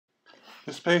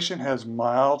This patient has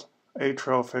mild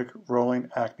atrophic rolling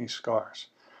acne scars,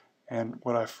 and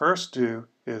what I first do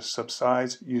is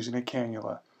subcise using a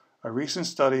cannula. A recent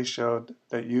study showed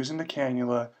that using the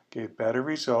cannula gave better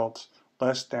results,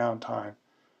 less downtime,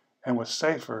 and was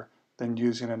safer than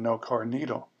using a no-core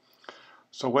needle.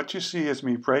 So what you see is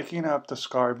me breaking up the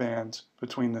scar bands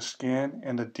between the skin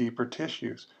and the deeper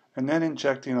tissues, and then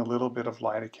injecting a little bit of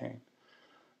lidocaine.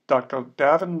 Dr.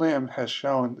 Davin Lim has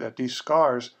shown that these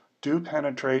scars do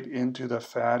penetrate into the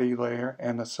fatty layer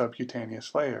and the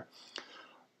subcutaneous layer.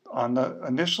 On the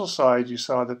initial side, you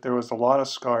saw that there was a lot of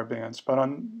scar bands, but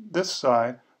on this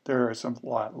side, there is a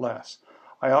lot less.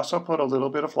 I also put a little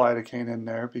bit of lidocaine in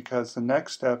there because the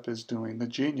next step is doing the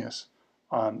genius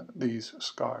on these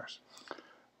scars.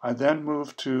 I then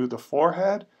move to the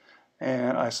forehead,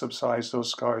 and I subcise those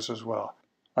scars as well.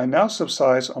 I now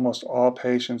subcise almost all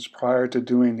patients prior to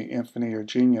doing the infinity or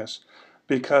genius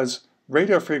because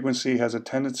radiofrequency has a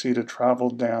tendency to travel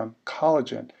down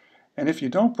collagen. And if you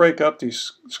don't break up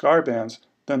these scar bands,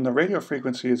 then the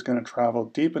radiofrequency is going to travel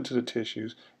deep into the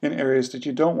tissues in areas that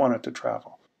you don't want it to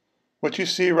travel. What you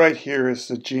see right here is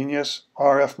the Genius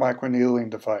RF microneedling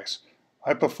device.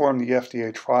 I performed the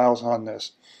FDA trials on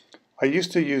this. I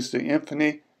used to use the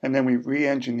Infinity, and then we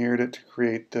re-engineered it to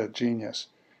create the Genius.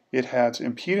 It has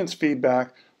impedance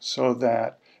feedback so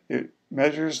that it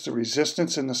measures the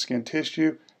resistance in the skin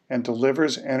tissue and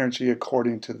delivers energy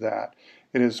according to that.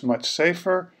 It is much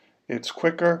safer, it's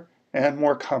quicker, and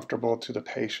more comfortable to the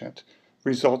patient.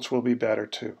 Results will be better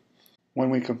too. When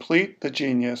we complete the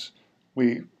Genius,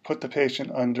 we put the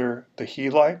patient under the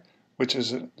Healite, which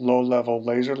is a low-level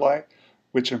laser light,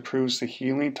 which improves the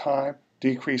healing time,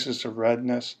 decreases the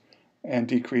redness, and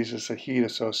decreases the heat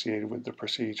associated with the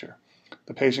procedure.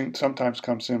 The patient sometimes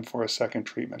comes in for a second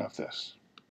treatment of this.